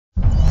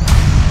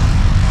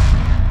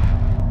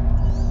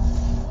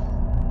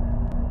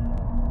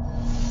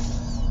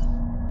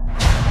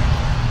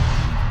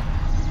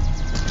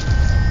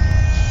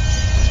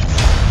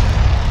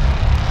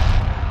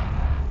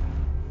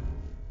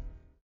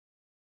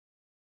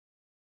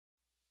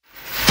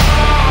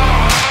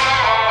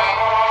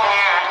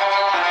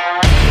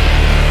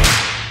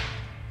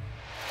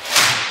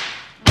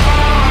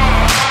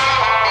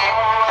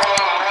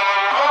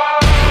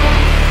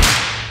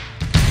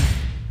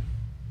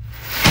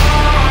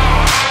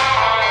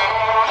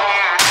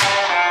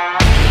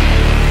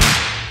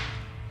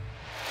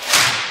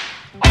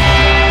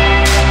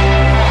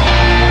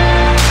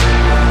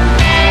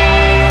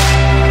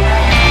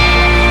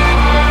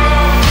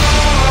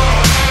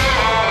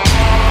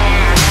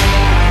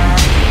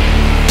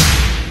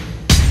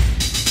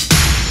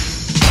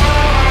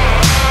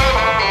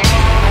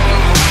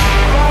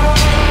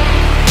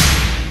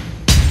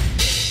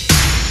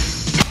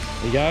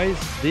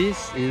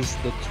This is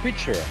the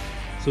twitcher.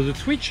 So the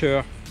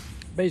twitcher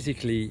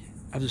basically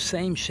have the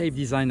same shape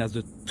design as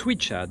the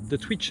twitchad. The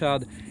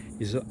twitchad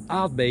is a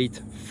hard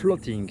bait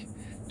floating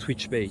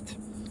twitch bait.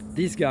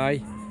 This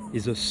guy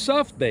is a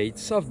soft bait,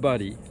 soft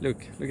body.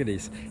 Look at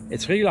this.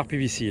 It's regular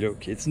PVC,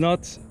 look. It's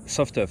not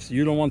soft tufts.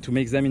 You don't want to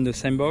mix them in the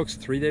same box.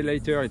 3 days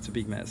later, it's a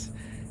big mess.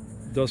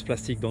 Those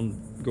plastics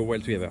don't go well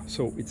together.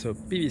 So it's a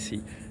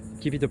PVC.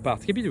 Keep it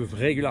apart. Keep it with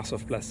regular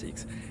soft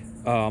plastics.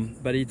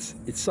 But it's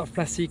soft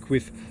plastic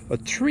with a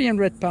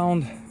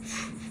 300-pound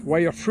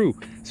wire through.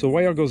 So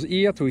wire goes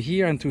here to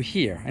here and to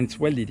here, and it's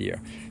welded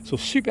here. So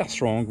super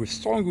strong with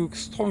strong hooks,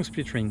 strong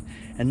split ring.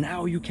 And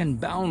now you can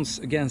bounce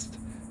against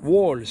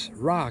walls,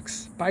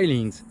 rocks,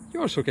 pilings.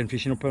 You also can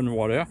fish in open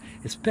water.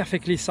 It's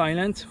perfectly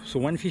silent, so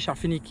when fish are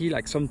finicky,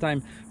 like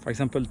sometimes, for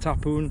example,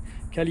 tarpon,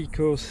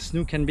 calico,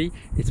 snook can be,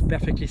 it's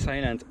perfectly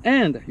silent.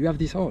 And you have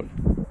this hole.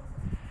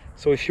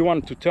 So if you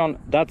want to turn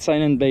that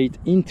silent bait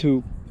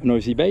into a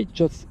noisy bait,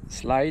 just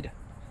slide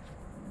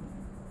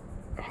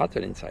a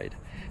rattle inside.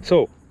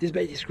 So this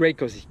bait is great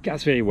because it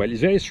casts very well.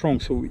 It's very strong,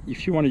 so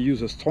if you want to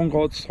use a strong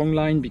rod, strong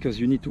line, because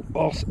you need to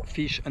horse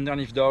fish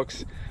underneath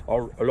docks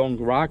or along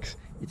rocks,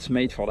 it's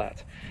made for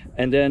that.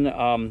 And then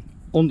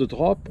on the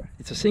drop,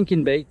 it's a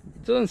sinking bait.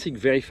 It doesn't sink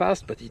very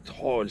fast, but it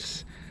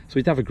rolls. So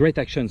it has a great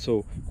action.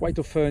 So quite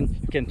often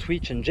you can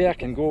twitch and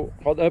jerk and go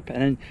rod up,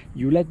 and then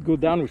you let go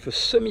down with a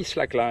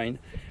semi-slack line.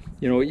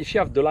 You know, if you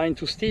have the line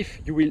too stiff,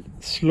 you will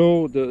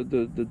slow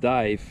the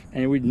dive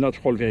and it will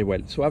not roll very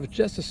well. So have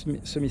just a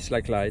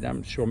semi-slack line.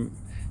 I'm sure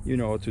you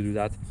know how to do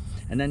that.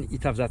 And then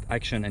it has that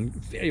action, and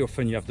very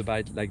often you have the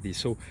bite like this.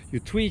 So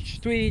you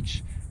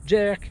twitch,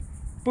 jerk,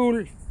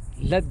 pull,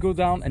 let go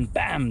down, and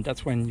bam,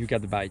 that's when you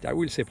get the bite. I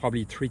will say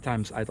probably 3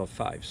 times out of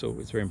 5, so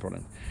it's very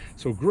important.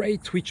 So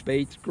great twitch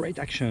bait, great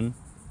action,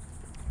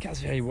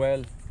 casts very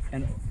well,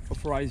 and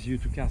authorize you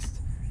to cast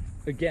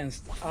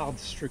against hard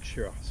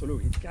structure. So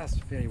look, it casts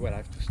very well. I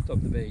have to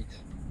stop the bait,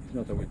 if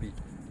not I will be.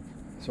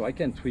 So I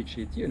can twitch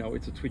it, you know,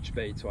 it's a twitch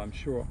bait, so I'm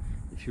sure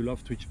if you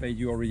love twitch bait,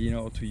 you already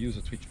know how to use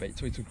a twitch bait.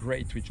 So it's a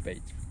great twitch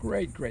bait,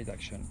 great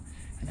action.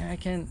 And then I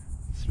can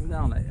slow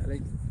down, I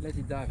let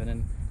it dive and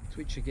then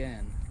twitch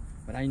again.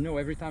 But I know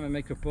every time I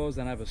make a pause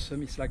and I have a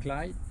semi-slack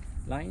line,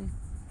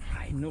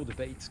 I know the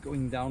bait's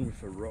going down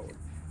with a roll.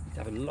 It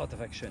has a lot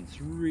of action.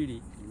 It's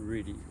really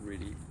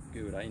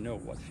good. I know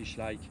what fish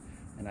like,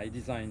 and I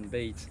design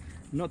baits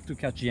not to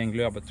catch the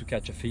angler, but to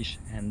catch a fish.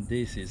 And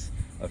this is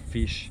a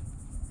fish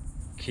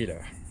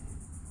killer,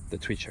 the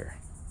twitcher.